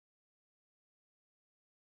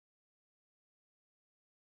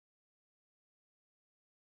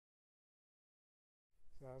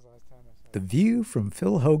The view from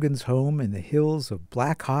Phil Hogen's home in the hills of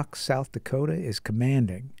Black Hawk, South Dakota is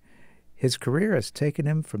commanding. His career has taken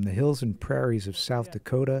him from the hills and prairies of South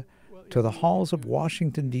Dakota to the halls of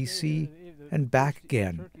Washington, D.C., and back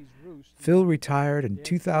again. Phil retired in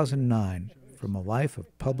 2009 from a life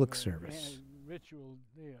of public service.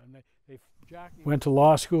 Went to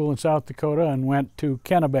law school in South Dakota and went to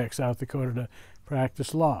Kennebec, South Dakota to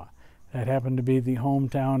practice law. That happened to be the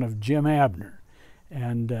hometown of Jim Abner.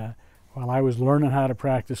 And while I was learning how to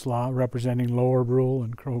practice law, representing Lower Brule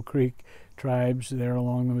and Crow Creek tribes there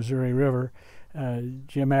along the Missouri River,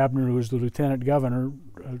 Jim Abner, who was the lieutenant governor,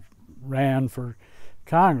 ran for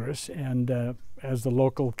Congress, and as the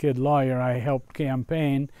local kid lawyer, I helped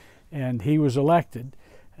campaign, and he was elected.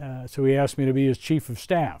 So he asked me to be his chief of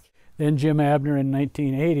staff. Then Jim Abner in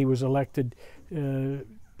 1980 was elected to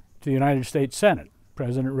the United States Senate.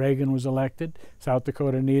 President Reagan was elected. South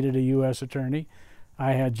Dakota needed a U.S. attorney.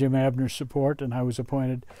 I had Jim Abner's support, and I was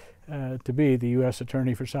appointed to be the U.S.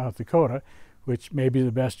 Attorney for South Dakota, which may be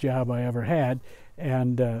the best job I ever had,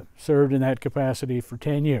 and served in that capacity for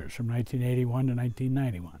 10 years, from 1981 to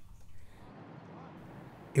 1991.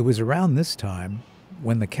 It was around this time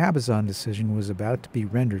when the Cabazon decision was about to be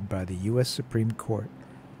rendered by the U.S. Supreme Court,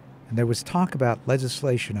 and there was talk about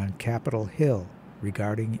legislation on Capitol Hill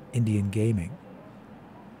regarding Indian gaming.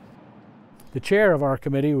 The chair of our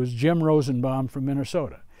committee was Jim Rosenbaum from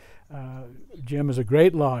Minnesota. Jim is a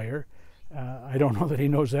great lawyer. I don't know that he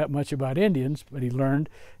knows that much about Indians, but he learned.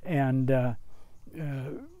 And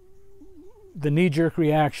the knee-jerk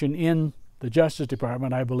reaction in the Justice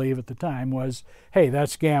Department, I believe at the time, was, hey,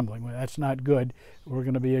 that's gambling. Well, that's not good. We're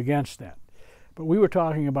going to be against that. But we were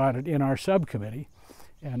talking about it in our subcommittee,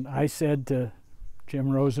 and I said to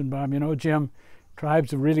Jim Rosenbaum, you know, Jim,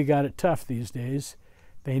 tribes have really got it tough these days.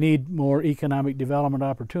 They need more economic development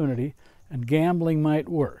opportunity, and gambling might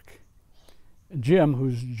work. And Jim,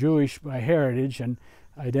 who's Jewish by heritage and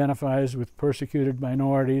identifies with persecuted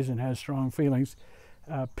minorities and has strong feelings,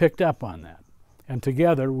 picked up on that. And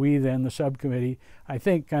together, we then, the subcommittee, I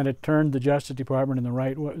think kind of turned the Justice Department in the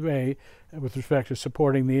right way with respect to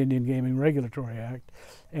supporting the Indian Gaming Regulatory Act.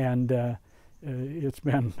 And it's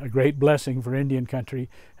been a great blessing for Indian country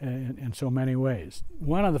in so many ways.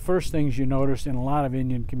 One of the first things you notice in a lot of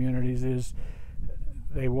Indian communities is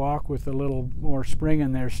they walk with a little more spring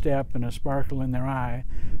in their step and a sparkle in their eye,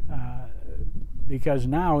 because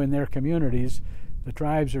now in their communities the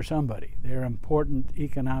tribes are somebody. They're important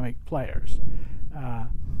economic players.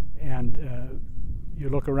 You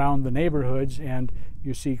look around the neighborhoods and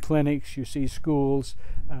you see clinics, you see schools,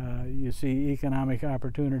 you see economic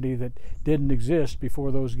opportunity that didn't exist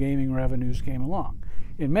before those gaming revenues came along.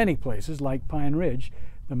 In many places, like Pine Ridge,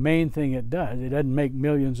 the main thing it doesn't make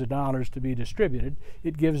millions of dollars to be distributed.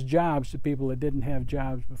 It gives jobs to people that didn't have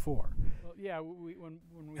jobs before. Well, yeah,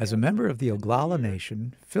 as a member of the Oglala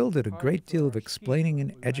Nation, Phil did a great deal of explaining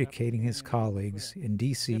and educating his colleagues in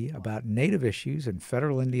D.C. about Native issues and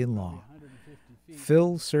federal Indian law.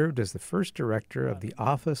 Phil served as the first director of the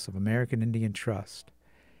Office of American Indian Trust.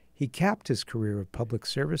 He capped his career of public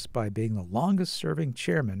service by being the longest-serving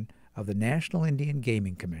chairman of the National Indian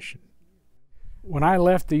Gaming Commission. When I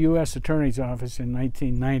left the U.S. Attorney's Office in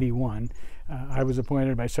 1991, I was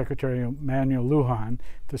appointed by Secretary Emanuel Lujan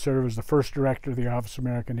to serve as the first director of the Office of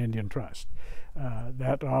American Indian Trust.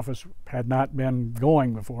 That office had not been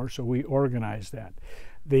going before, so we organized that.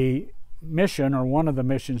 The mission, or one of the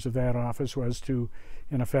missions of that office, was to,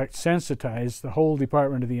 in effect, sensitize the whole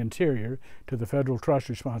Department of the Interior to the federal trust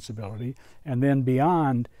responsibility, and then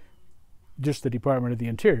beyond just the Department of the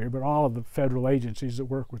Interior, but all of the federal agencies that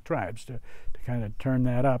work with tribes to kind of turn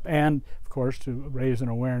that up, and of course to raise an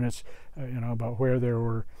awareness about where there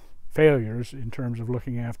were failures in terms of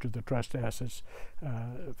looking after the trust assets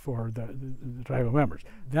for the tribal members.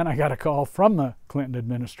 Then I got a call from the Clinton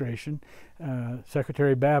administration.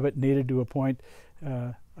 Secretary Babbitt needed to appoint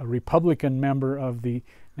a Republican member of the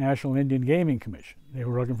National Indian Gaming Commission. They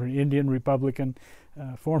were looking for an Indian Republican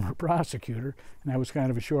former prosecutor, and that was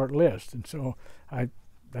kind of a short list. And so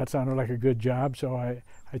that sounded like a good job, so I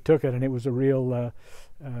took it, and it was a real,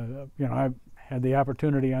 I had the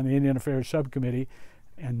opportunity on the Indian Affairs Subcommittee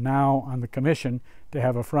and now on the commission to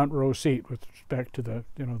have a front row seat with respect to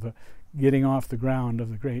the getting off the ground of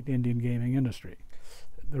the great Indian gaming industry.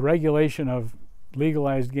 The regulation of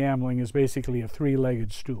legalized gambling is basically a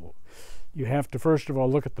three-legged stool. You have to first of all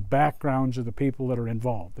look at the backgrounds of the people that are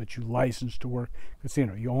involved, that you license to work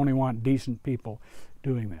casino. You only want decent people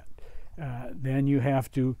doing that. Then you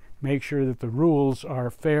have to make sure that the rules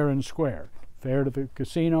are fair and square. Fair to the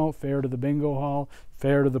casino, fair to the bingo hall,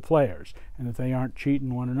 fair to the players, and that they aren't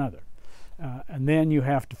cheating one another. And then you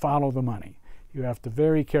have to follow the money. You have to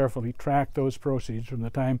very carefully track those proceeds from the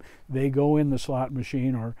time they go in the slot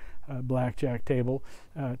machine or blackjack table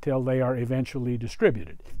till they are eventually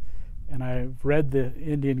distributed. And I've read the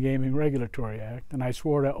Indian Gaming Regulatory Act, and I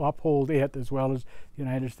swore to uphold it as well as the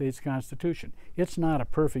United States Constitution. It's not a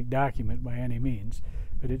perfect document by any means,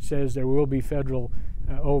 but it says there will be federal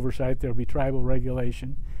oversight, there will be tribal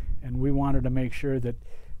regulation, and we wanted to make sure that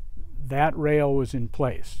that rail was in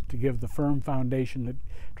place to give the firm foundation that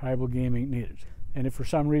tribal gaming needed. And if for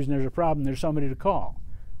some reason there's a problem, there's somebody to call.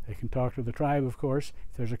 They can talk to the tribe, of course.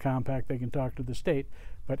 If there's a compact, they can talk to the state.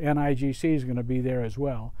 But NIGC is going to be there as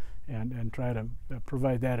well and try to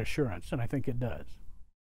provide that assurance, and I think it does.